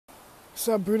What's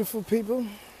up, beautiful people?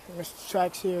 Mr.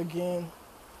 Trax here again.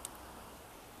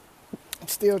 I'm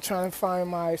still trying to find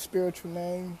my spiritual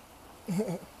name.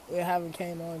 It haven't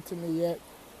came on to me yet.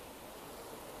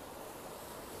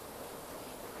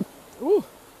 Ooh,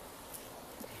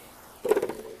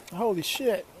 holy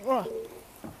shit!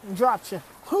 Dropped you.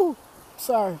 Whew.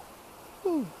 Sorry.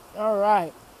 Whew. All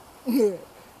right.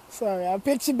 Sorry, I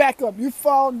picked you back up. You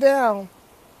fall down,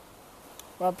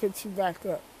 but I picked you back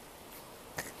up.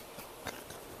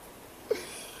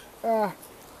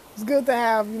 It's good to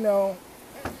have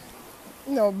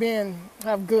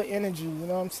have good energy. You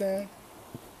know what I'm saying?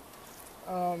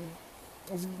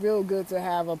 It's real good to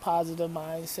have a positive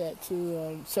mindset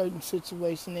to certain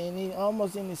situations,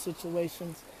 almost any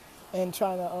situations, and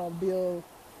trying to build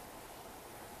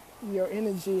your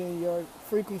energy and your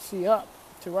frequency up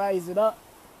to rise it up.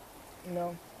 You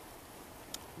know,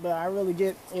 but I really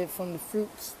get it from the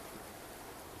fruits,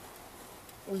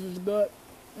 which is good.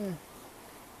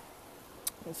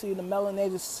 You see the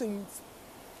melanated seeds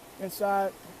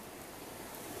inside,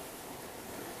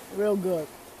 real good.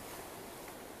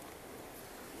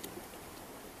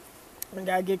 And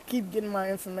I keep getting my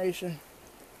information.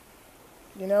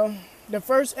 You know, the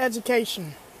first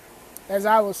education, as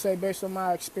I would say, based on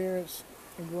my experience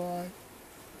and growing,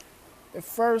 the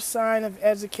first sign of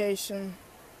education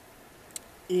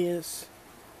is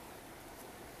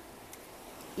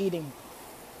eating.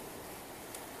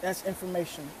 That's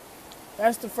information.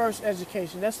 That's the first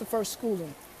education. That's the first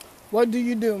schooling. What do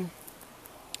you do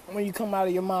when you come out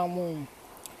of your mom's womb?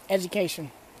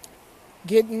 Education.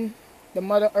 Getting the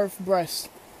Mother Earth breast,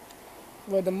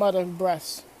 with the mother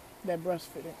breast, that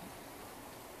breastfeeding.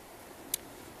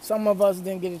 Some of us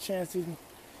didn't get a chance to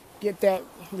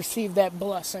receive that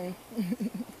blessing.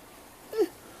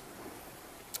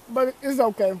 But it's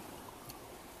okay.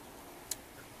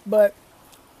 But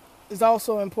it's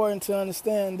also important to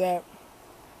understand that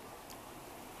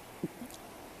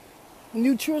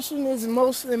nutrition is the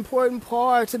most important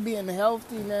part to being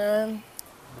healthy, man.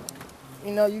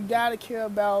 You know, you gotta care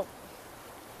about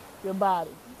your body.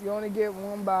 You only get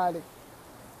one body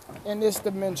in this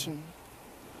dimension.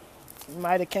 You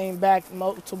might have came back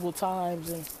multiple times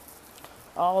and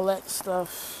all that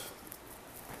stuff.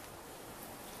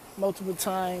 Multiple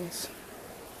times.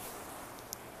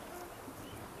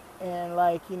 And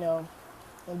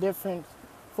in different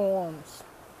forms.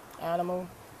 Animal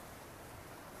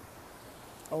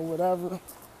or whatever.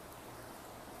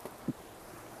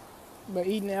 But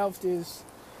eating healthy is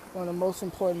one of the most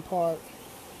important parts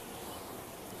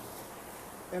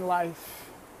in life.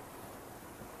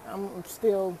 I'm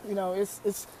still, it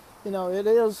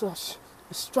is a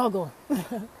struggle,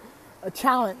 a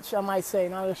challenge, I might say,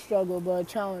 not a struggle, but a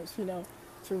challenge,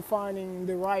 to finding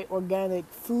the right organic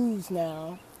foods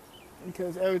now,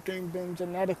 because everything's been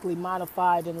genetically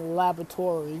modified in the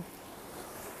laboratory.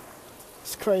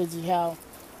 It's crazy how,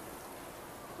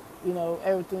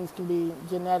 everything can be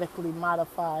genetically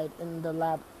modified in the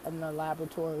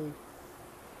laboratory.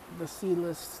 The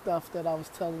seedless stuff that I was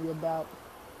telling you about.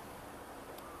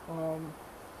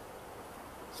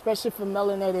 Especially for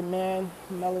melanated man,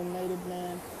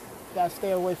 gotta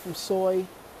stay away from soy,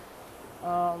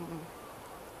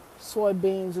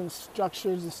 soybeans and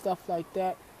structures and stuff like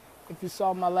that. If you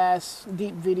saw my last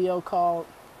deep video called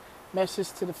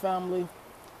Message to the Family,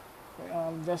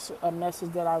 that's a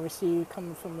message that I received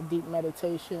coming from a deep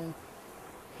meditation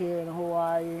here in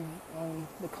Hawaii on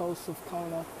the coast of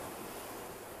Kona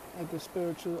at the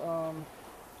spiritual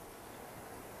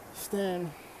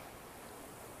stand.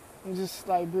 It's just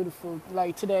beautiful.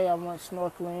 Like today I went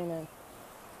snorkeling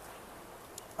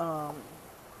and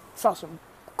saw some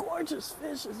gorgeous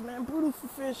fishes, man, beautiful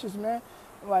fishes, man.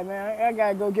 I'm like, man, I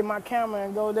gotta go get my camera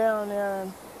and go down there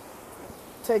and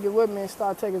take it with me and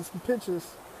start taking some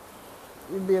pictures.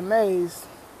 You'd be amazed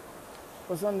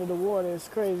what's under the water. It's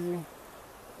crazy.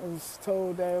 I was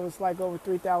told that it was over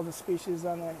 3,000 species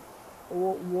under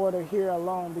water here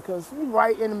alone, because we're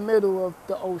right in the middle of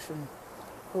the ocean.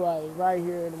 Hawaii, right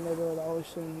here in the middle of the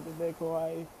ocean, the big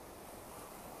Hawaii,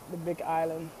 the big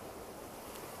island.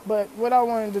 But what I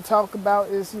wanted to talk about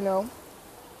is,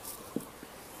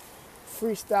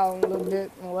 freestyling a little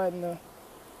bit and letting the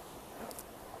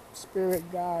spirit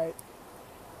guide.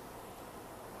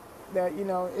 That,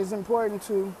 it's important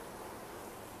to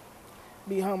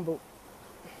be humble.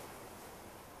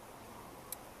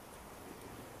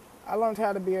 I learned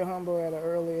how to be humble at an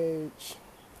early age.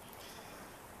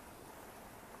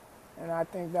 And I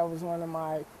think that was one of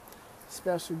my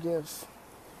special gifts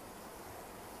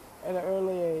at an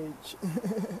early age.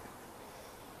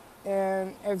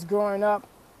 And as growing up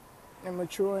and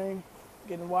maturing,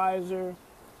 getting wiser,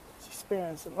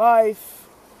 experience in life,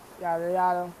 yada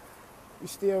yada, you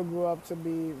still grew up to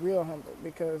be real humble,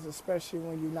 because especially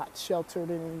when you're not sheltered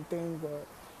in anything,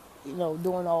 or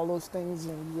doing all those things,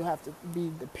 and you have to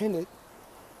be dependent.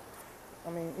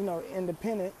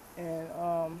 Independent,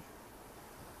 and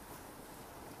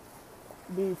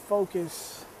be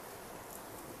focused.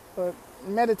 But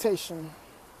meditation,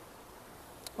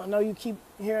 I know you keep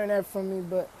hearing that from me,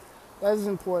 but that is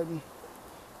important.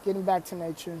 Getting back to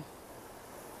nature.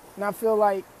 And I feel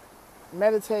like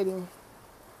meditating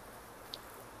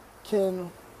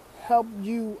can help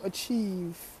you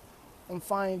achieve and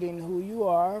finding who you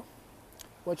are,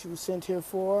 what you were sent here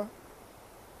for,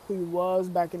 who you was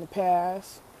back in the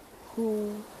past,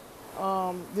 who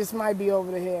this might be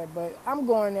over the head, but I'm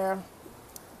going there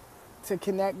to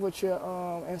connect with your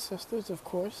ancestors, of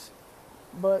course,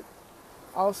 but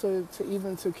also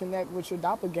to connect with your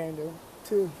doppelganger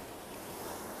too.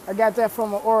 I got that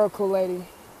from an oracle lady,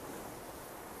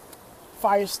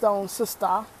 Firestone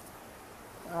Sister.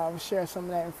 I'll share some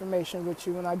of that information with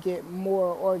you when I get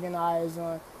more organized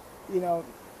on,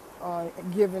 on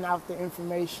giving out the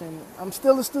information. I'm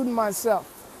still a student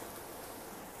myself.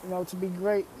 To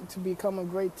become a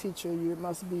great teacher, you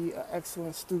must be an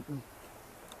excellent student.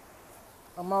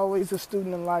 I'm always a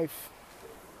student in life.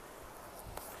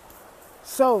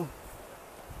 So,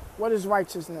 what is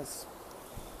righteousness?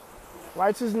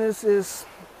 Righteousness is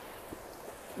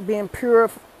being pure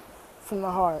from the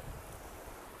heart,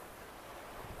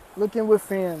 looking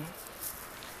within,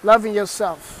 loving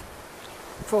yourself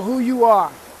for who you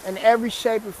are in every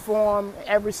shape and form,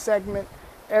 every segment,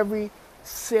 every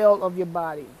cell of your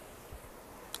body.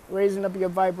 Raising up your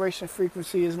vibration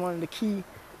frequency is one of the key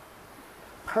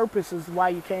purposes why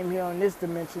you came here on this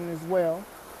dimension as well.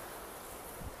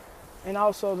 And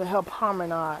also to help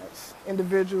harmonize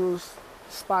individuals,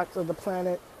 spots of the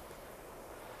planet,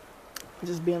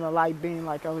 just being a light being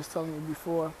like I was telling you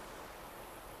before.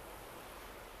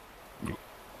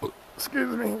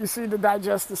 Excuse me, you see the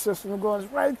digestive system going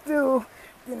right through.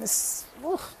 And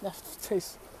that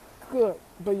tastes good.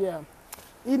 But yeah,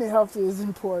 eating healthy is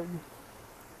important.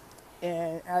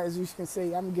 And as you can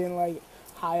see, I'm getting like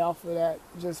high off of that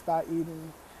just by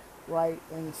eating right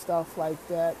and stuff like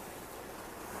that.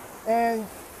 And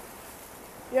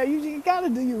yeah, you gotta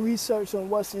do your research on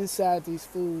what's inside these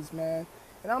foods, man.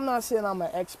 And I'm not saying I'm an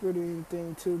expert or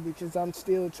anything too, because I'm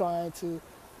still trying to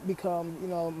become,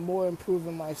 more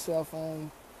improving myself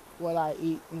on what I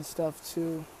eat and stuff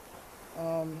too.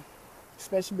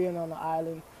 Especially being on the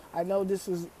island. I know this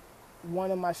is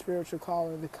one of my spiritual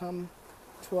callings, to come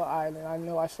to an island. I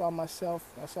know I saw myself,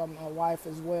 I saw my wife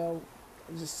as well,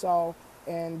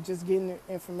 and just getting the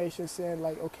information saying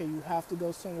like, okay, you have to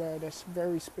go somewhere that's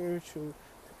very spiritual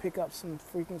to pick up some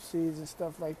frequencies and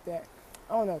stuff like that.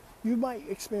 I don't know, you might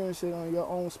experience it on your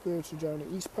own spiritual journey.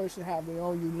 Each person have their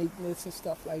own uniqueness and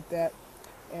stuff like that.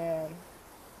 And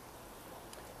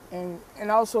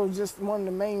also just one of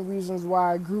the main reasons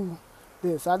why I grew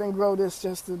this. I didn't grow this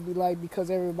just to be like because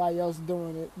everybody else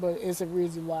doing it, but it's a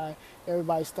reason why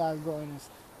everybody started growing this.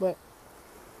 But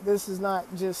this is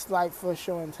not just like for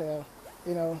show and tell,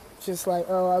 just like,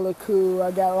 oh, I look cool,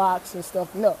 I got locks and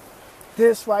stuff. No,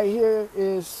 this right here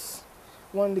is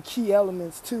one of the key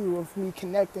elements too of me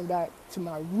connecting back to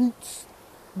my roots.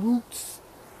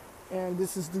 And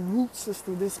this is the root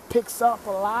system. This picks up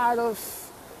a lot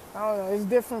of, I don't know, it's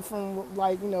different from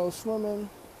like, swimming.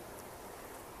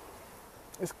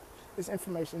 It's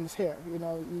information, it's hair.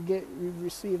 You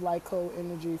receive light code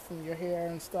energy from your hair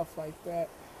and stuff like that.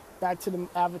 Back to the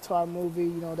Avatar movie,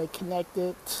 they connect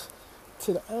it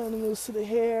to the animals, to the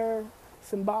hair,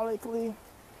 symbolically.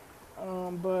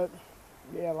 But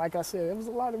yeah, like I said, there was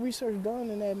a lot of research done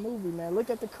in that movie, man. Look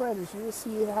at the credits. You'll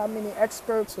see how many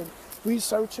experts and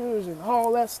researchers and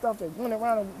all that stuff that went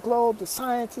around the globe, the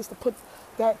scientists, to put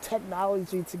that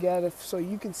technology together so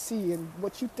you can see and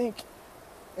what you think,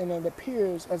 and it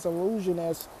appears as illusion,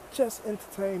 as just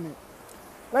entertainment.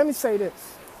 Let me say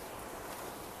this.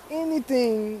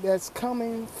 Anything that's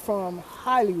coming from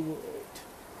Hollywood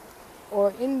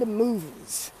or in the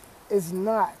movies is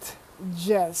not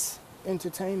just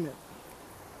entertainment.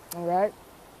 All right?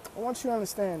 I want you to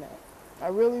understand that. I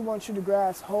really want you to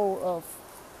grasp hold of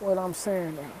what I'm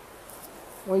saying now.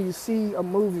 When you see a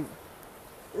movie,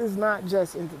 it's not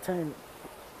just entertainment.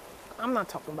 I'm not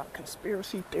talking about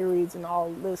conspiracy theories and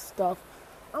all this stuff.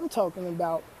 I'm talking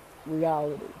about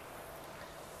reality.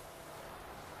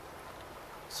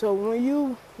 So when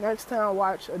you next time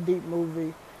watch a deep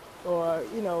movie or,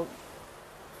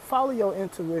 follow your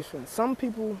intuition. Some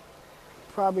people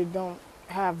probably don't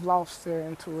have lost their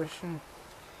intuition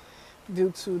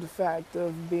due to the fact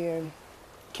of being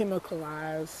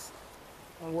chemicalized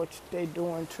on what they're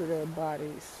doing to their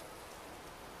bodies.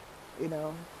 You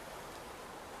know,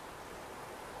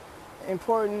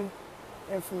 important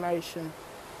information.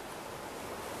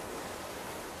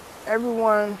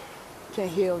 Everyone can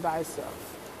heal thyself.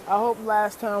 I hope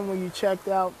last time when you checked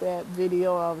out that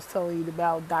video I was telling you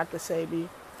about Dr. Sebi,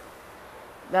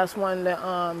 that's one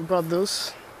of the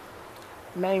brothers,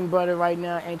 main brother right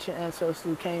now, ancient ancestors,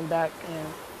 who came back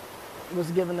and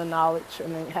was given the knowledge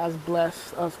and it has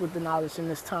blessed us with the knowledge in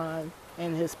this time,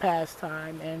 in his past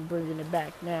time, and bringing it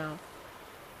back now.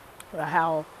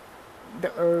 How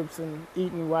the herbs and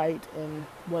eating right and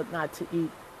what not to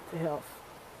eat to health.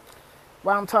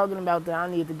 While I'm talking about that, I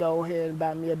need to go ahead and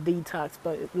buy me a detox,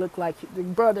 but it looked like the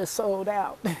brother sold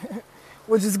out,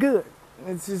 which is good.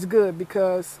 It's just good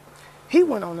because he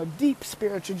went on a deep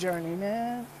spiritual journey,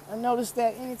 man. I noticed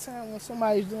that anytime when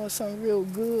somebody's doing something real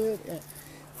good and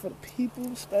for the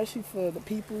people, especially for the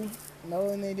people,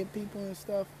 melanated people and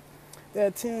stuff, there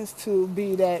tends to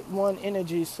be that one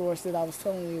energy source that I was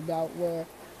telling you about where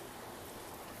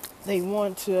they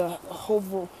want to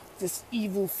hover this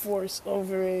evil force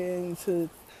over it and to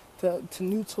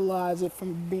neutralize it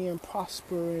from being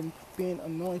prosper and being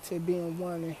anointed, being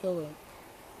one and healing.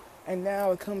 And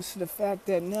now it comes to the fact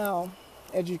that now,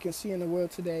 as you can see in the world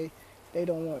today, they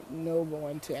don't want no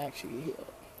one to actually heal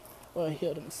or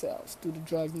heal themselves through the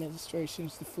drug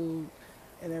administrations, the food,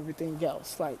 and everything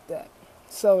else like that.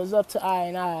 So it's up to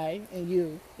I and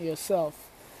you, yourself,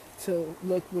 to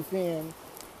look within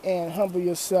and humble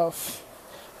yourself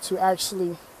to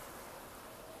actually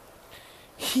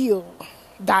heal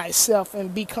thyself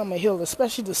and become a healer,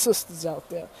 especially the sisters out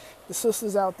there. The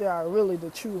sisters out there are really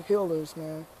the true healers,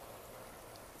 man.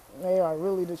 They are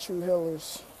really the true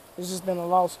healers. It's just been a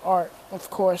lost art,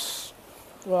 of course,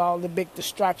 with all the big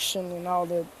distraction and all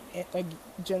the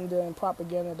agenda and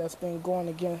propaganda that's been going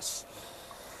against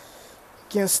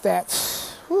that,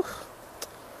 whew,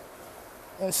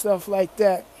 and stuff like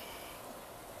that.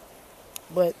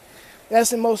 But that's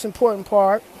the most important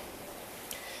part.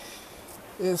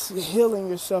 Is healing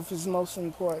yourself is most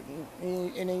important,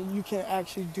 and then you can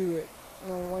actually do it.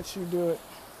 And once you do it,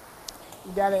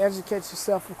 you got to educate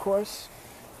yourself, of course,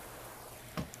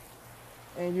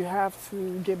 and you have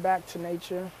to get back to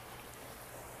nature,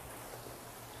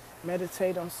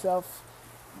 meditate on self,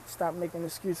 stop making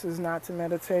excuses not to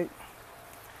meditate.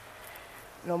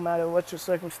 No matter what your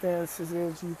circumstances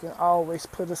is, you can always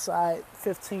put aside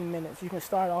 15 minutes. You can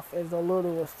start off as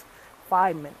little as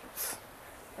 5 minutes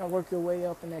and work your way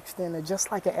up and extend it,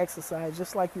 just like an exercise.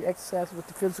 Just like you exercise with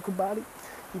the physical body,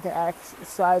 you can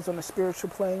exercise on the spiritual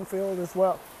playing field as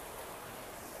well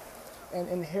and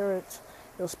inherit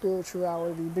your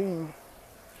spirituality being.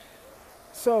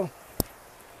 So,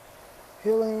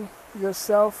 healing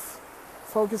yourself,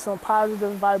 focus on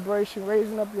positive vibration,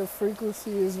 raising up your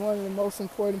frequency is one of the most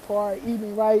important parts.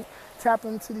 Eating right, tap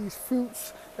into these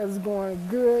fruits that's going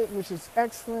good, which is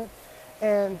excellent.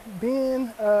 And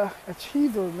being an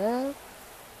achiever, man.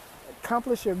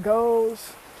 Accomplish your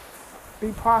goals,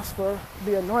 be prosper,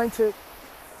 be anointed,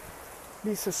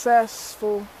 be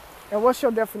successful. And what's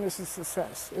your definition of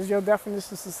success? Is your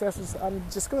definition of success is I'm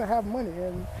just going to have money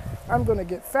and I'm going to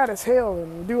get fat as hell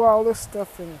and do all this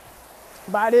stuff and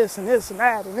buy this and this and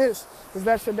that and this. Is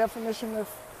that your definition of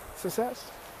success?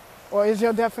 Or is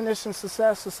your definition of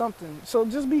success or something? So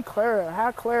just be clear,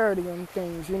 have clarity on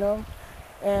things, you know?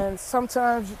 And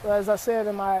sometimes, as I said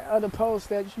in my other post,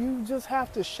 that you just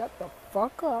have to shut the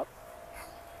fuck up,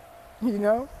 you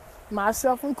know?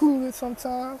 Myself included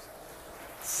sometimes.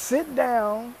 Sit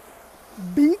down,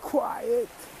 be quiet,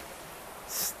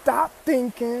 stop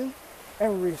thinking,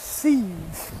 and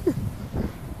receive.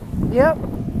 Yep.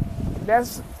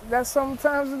 That's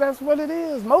sometimes that's what it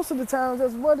is. Most of the times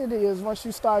that's what it is once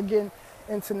you start getting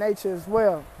into nature as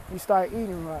well. You start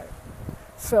eating right.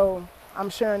 So I'm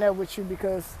sharing that with you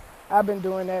because I've been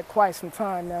doing that quite some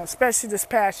time now, especially this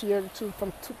past year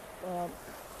from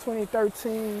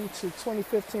 2013 to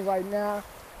 2015 right now.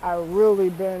 I've really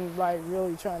been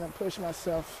really trying to push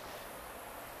myself,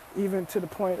 even to the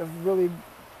point of really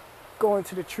going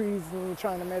to the trees and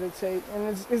trying to meditate.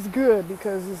 And it's good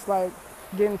because it's like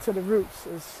getting to the roots.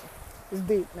 It's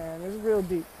deep, man. It's real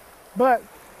deep. But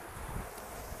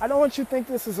I don't want you to think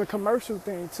this is a commercial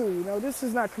thing too. You know, this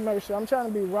is not commercial. I'm trying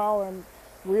to be raw and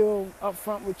real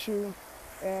upfront with you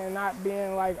and not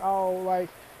being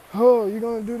oh, you're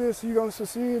going to do this, you're going to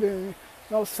succeed, and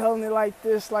selling it like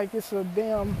this, like it's a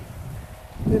damn,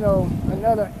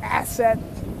 another asset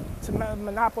to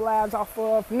monopolize off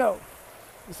of. No,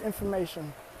 it's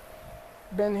information.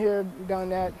 Been here, done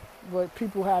that, but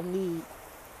people have need,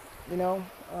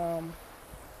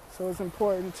 So it's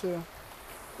important to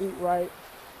eat right.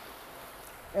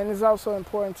 And it's also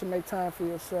important to make time for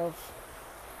yourself.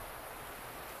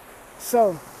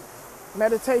 So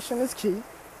meditation is key.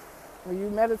 When you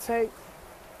meditate,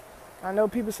 I know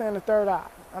people saying the third eye.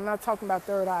 I'm not talking about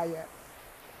third eye yet.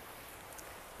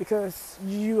 Because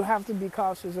you have to be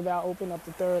cautious about opening up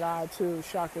the third eye to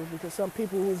chakras, because some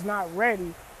people who's not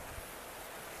ready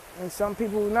and some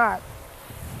people who not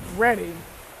ready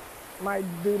might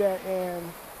do that and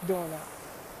doing that.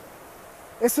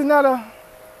 It's another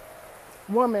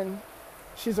woman,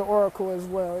 she's an oracle as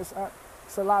well.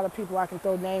 It's a lot of people I can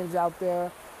throw names out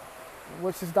there,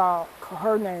 which is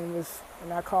her name is,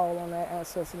 and I call on that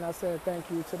ancestor and I said thank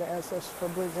you to the ancestors for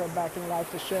bringing her back in life,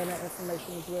 to sharing that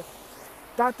information as well.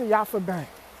 Dr. Yafa Bey.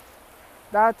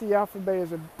 Dr. Yafa Bey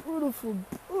is a beautiful,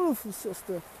 beautiful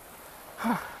sister.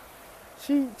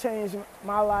 She changed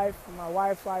my life, my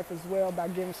wife's life as well by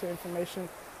giving us information.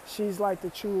 She's like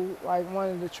one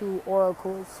of the true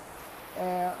oracles.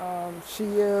 And she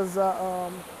is, I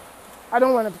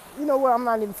don't want to, you know what, I'm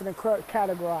not even going to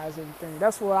categorize anything.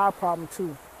 That's what our problem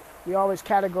too. We always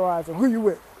categorize them. Who you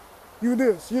with? You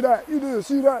this, you that, you this,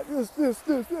 you that,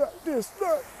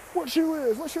 that. What you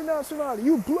is, what's your nationality?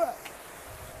 You black,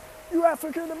 you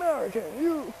African American,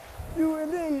 you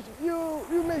Indian,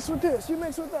 you mix with this, you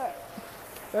mix with that.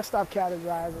 Let's stop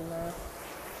categorizing, man.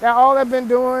 Now all they've been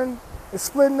doing is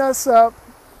splitting us up.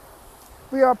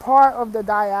 We are part of the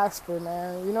diaspora,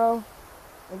 man, you know,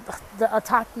 the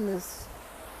autochthonous,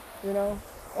 you know,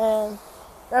 and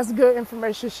that's good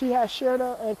information. She has shared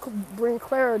and bring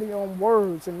clarity on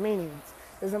words and meanings.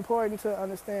 It's important to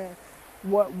understand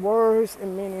what words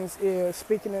and meanings is,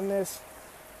 speaking in this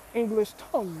English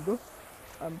tongue.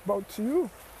 I brought to you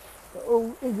the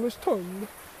old English tongue.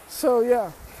 So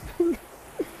yeah,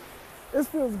 it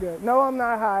feels good. No, I'm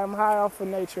not high. I'm high off of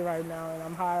nature right now, and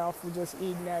I'm high off of just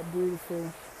eating that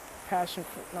beautiful passion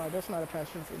fruit. No, that's not a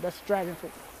passion fruit. That's dragon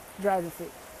fruit. Dragon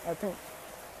fruit, I think.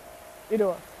 Either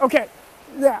way. Okay,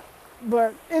 yeah.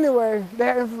 But anyway,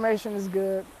 that information is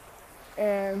good.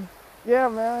 And yeah,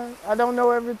 man, I don't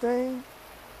know everything.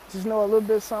 Just know a little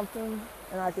bit something,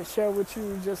 and I can share with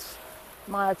you just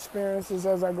my experiences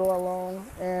as I go along.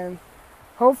 And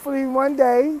hopefully one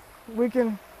day we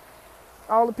can,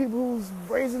 all the people who's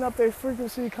raising up their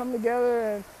frequency, come together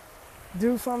and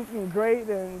do something great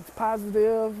and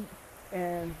positive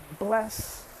and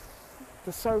bless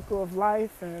the circle of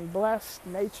life and bless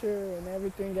nature and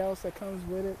everything else that comes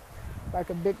with it, like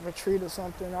a big retreat or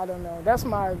something. I don't know. That's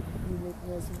my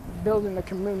uniqueness, building a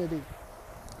community.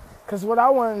 Because what I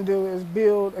want to do is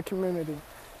build a community.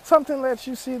 Something that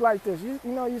you see like this. You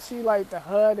know, you see like the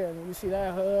HUD and you see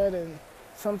that HUD and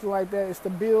something like that. It's to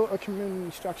build a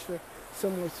community structure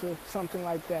similar to something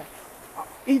like that.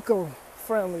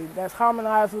 Eco-friendly, that's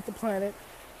harmonized with the planet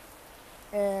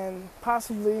and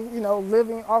possibly, you know,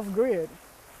 living off-grid.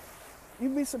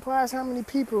 You'd be surprised how many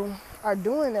people are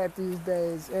doing that these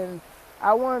days. And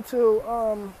I want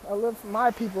to lift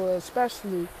my people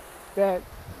especially that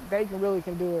they really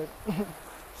can do it.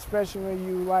 Especially when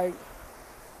you like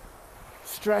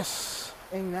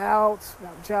stressing out,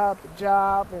 job to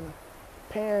job, and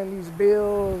paying these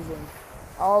bills and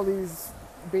all these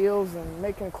bills and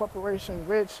making a corporation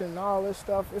rich and all this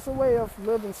stuff. It's a way of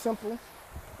living simple,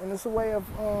 and it's a way of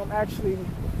actually,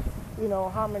 you know,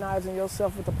 harmonizing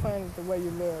yourself with the planet the way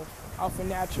you live, off of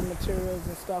natural materials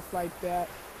and stuff like that.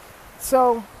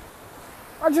 So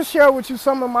I'll just share with you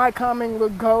some of my common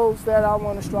goals that I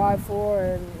want to strive for,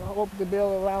 and hope to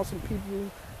build around some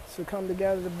people to come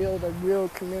together to build a real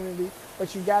community.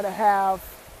 But you got to have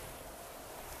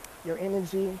your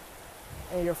energy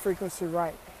and your frequency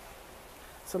right.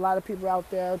 It's a lot of people out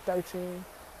there,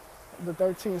 the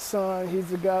 13th son, he's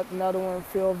got another one,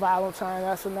 Phil Valentine,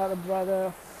 that's another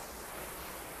brother.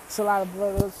 It's a lot of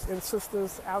brothers and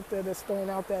sisters out there that's throwing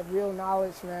out that real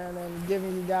knowledge, man, and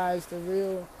giving you guys the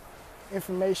real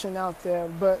information out there,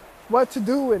 but what to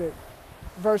do with it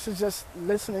versus just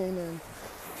listening and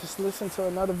just listen to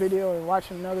another video and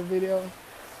watching another video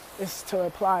is to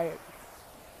apply it.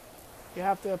 You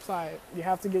have to apply it. You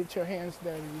have to get your hands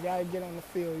dirty. You got to get on the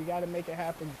field. You got to make it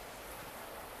happen.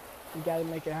 You got to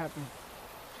make it happen.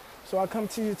 So I come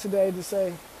to you today to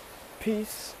say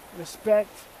peace,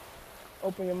 respect,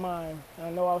 open your mind. I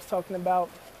know I was talking about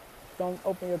don't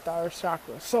open your third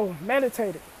chakra. So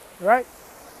meditate it, right?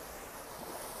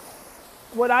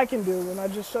 What I can do, and I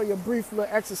just show you a brief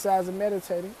little exercise of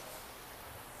meditating,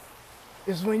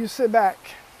 is when you sit back,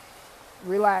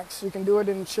 relax. You can do it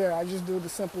in the chair. I just do the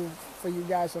simple for you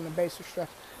guys on the basic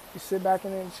structure. You sit back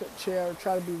in the chair,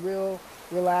 try to be real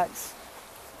relaxed,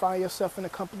 find yourself in a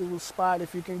comfortable spot,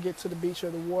 if you can get to the beach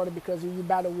or the water, because you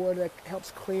by the water that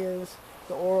helps cleanse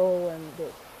the oral and the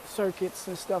circuits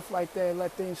and stuff like that,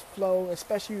 let things flow,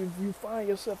 especially if you find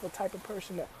yourself a type of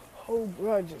person that hold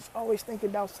grudges, always thinking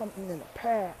about something in the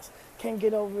past, can't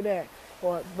get over that,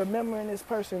 or remembering this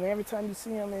person every time you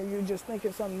see them and you're just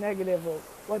thinking something negative or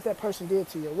what that person did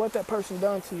to you, what that person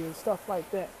done to you, and stuff like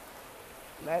that.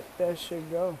 Let that shit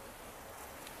go.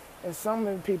 And some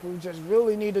of the people just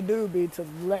really need to do be to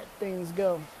let things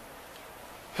go.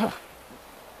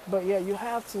 But yeah, you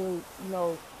have to,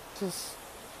 just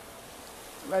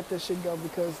let this shit go,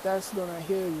 because that's gonna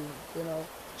heal you.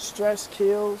 Stress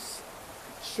kills.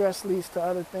 Stress leads to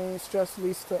other things. Stress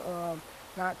leads to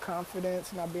not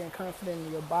confidence, not being confident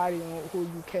in your body and who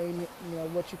you came,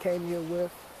 what you came here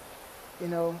with.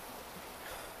 And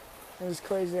it's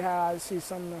crazy how I see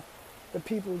some of the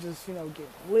people just, get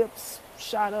lips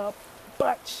shot up,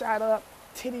 butt shot up,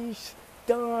 titties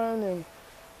done, and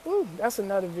that's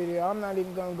another video. I'm not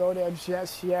even gonna go there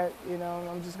just yet.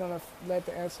 I'm just gonna let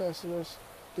the ancestors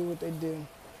do what they do.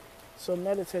 So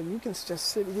meditate. You can just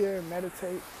sit here and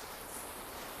meditate,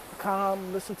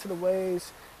 calm, listen to the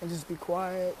waves, and just be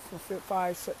quiet for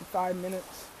 5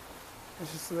 minutes and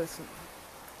just listen.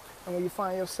 And when you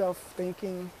find yourself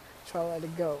thinking, try to let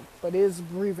it go. But there is a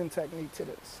breathing technique to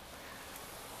this.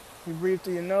 You breathe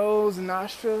through your nose and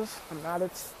nostrils. I'm not a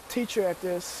teacher at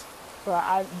this,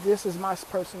 but this is my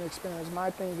personal experience. My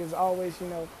thing is always,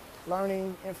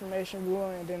 learning information,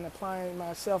 growing, and then applying it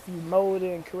myself. You mold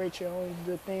it and create your own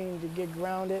good thing to get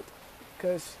grounded,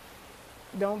 because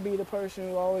don't be the person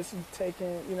who always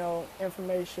taking,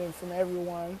 information from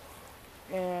everyone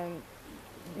and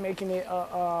making it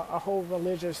a whole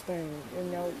religious thing.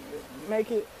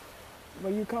 Make it,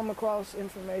 when you come across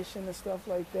information and stuff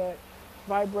like that,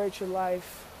 vibrate your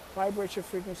life, vibrate your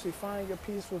frequency, find your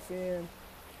peace within,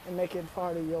 and make it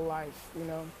part of your life,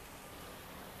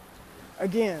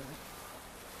 Again,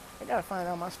 I gotta find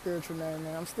out my spiritual name,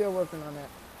 man. I'm still working on that.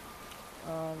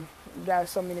 Got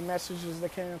so many messages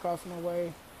that came across my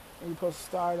way, and you're supposed to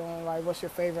start on, like, what's your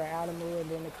favorite animal, and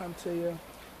then they come to you.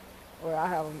 Or I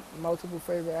have multiple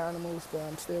favorite animals, but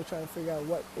I'm still trying to figure out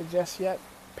what it just yet.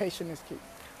 Patience is key.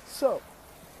 So,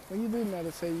 when you do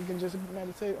meditate, you can just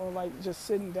meditate on, just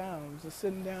sitting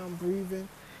down, breathing,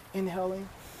 inhaling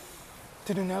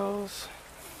through the nose,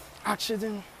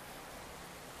 oxygen,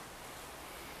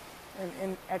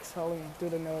 and exhaling through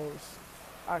the nose,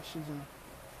 oxygen.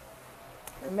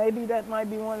 And maybe that might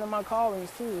be one of my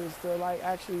callings too, is to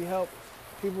actually help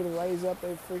people to raise up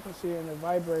their frequency and to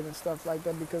vibrate and stuff like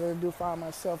that, because I do find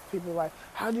myself, people like,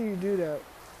 how do you do that?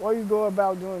 Why you go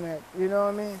about doing that? You know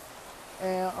what I mean?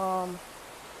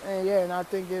 And I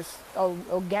think it's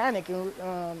organic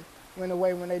in a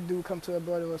way when they do come to a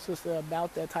brother or sister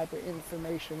about that type of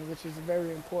information, which is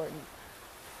very important.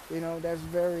 That's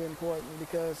very important,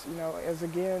 because,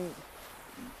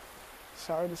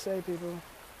 sorry to say, people,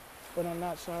 but I'm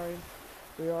not sorry.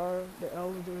 We are the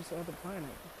elders of the planet.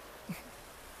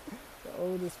 The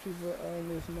oldest people on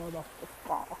this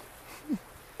motherfucker.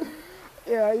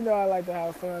 Yeah, I like to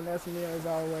have fun. That's me as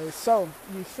always. So,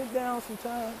 you sit down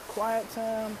sometime, quiet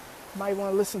time. Might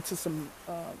want to listen to some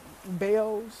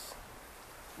bells,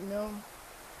 and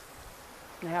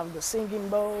have the singing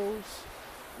bowls.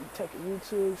 You take a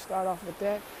YouTube, start off with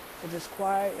that, and just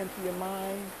quiet, empty your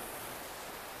mind,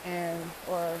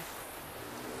 or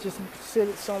just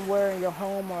sit somewhere in your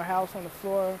home or house on the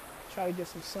floor, try to get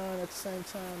some sun at the same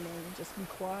time, and just be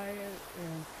quiet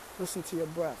and listen to your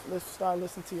breath. Start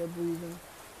listening to your breathing,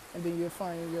 and then you'll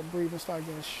find your breathing start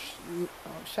getting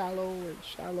shallow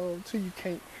until you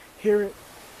can't hear it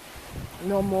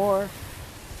no more.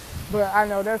 But I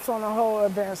know that's on a whole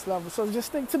advanced level. So just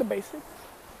stick to the basics.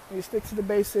 When you stick to the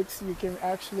basics, you can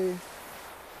actually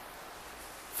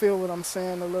feel what I'm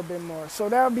saying a little bit more. So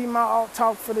that'll be my alt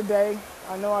talk for the day.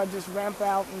 I know I just ramp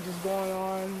out and just going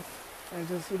on and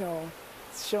just,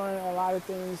 showing a lot of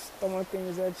things, throwing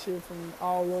things at you from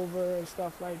all over and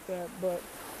stuff like that. But,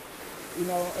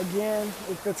 again,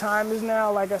 if the time is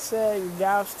now, like I said, you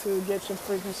got to get your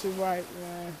frequency right,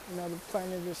 man. The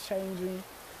planet is changing.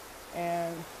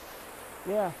 And,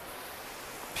 yeah,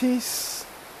 peace,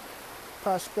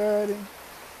 prosperity,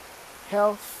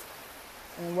 health,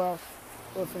 and wealth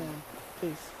within.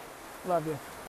 Peace. Love you.